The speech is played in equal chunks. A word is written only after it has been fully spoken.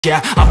Yeah,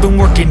 I've been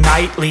working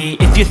nightly.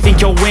 If you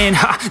think you'll win,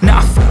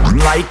 not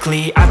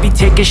likely. I be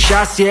taking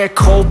shots, yeah,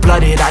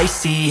 cold-blooded,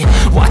 icy.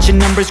 Watching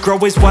numbers grow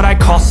is what I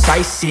call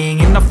sightseeing.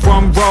 In the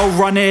front row,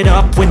 run it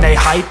up when they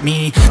hype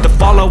me. The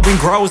following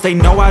grows, they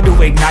know how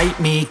to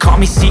ignite me. Call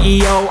me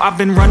CEO, I've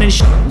been running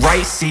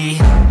right, see.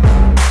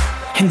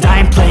 And I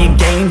ain't playing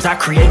games, I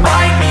create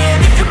my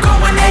man. If you go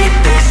and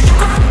hate this, you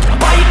can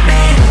bite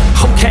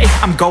me. Okay,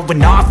 I'm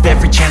going off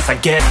every chance I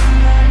get.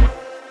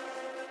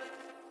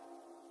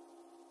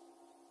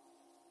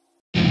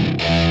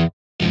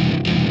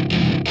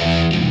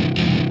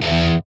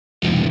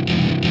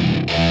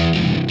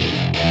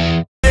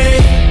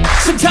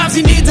 Sometimes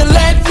you need to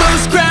let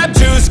loose, grab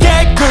juice,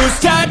 get goose,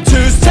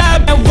 tattoos,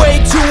 tab, and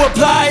wait to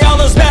apply all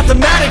those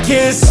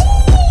mathematicus.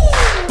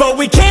 But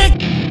we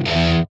can't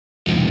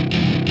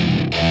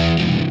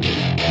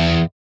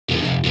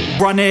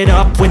run it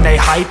up when they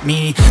hype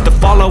me. The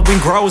following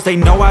grows, they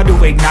know how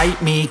to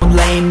ignite me. I'm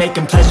lame,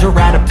 making pleasure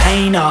out of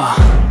pain,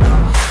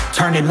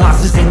 turning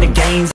losses into gains.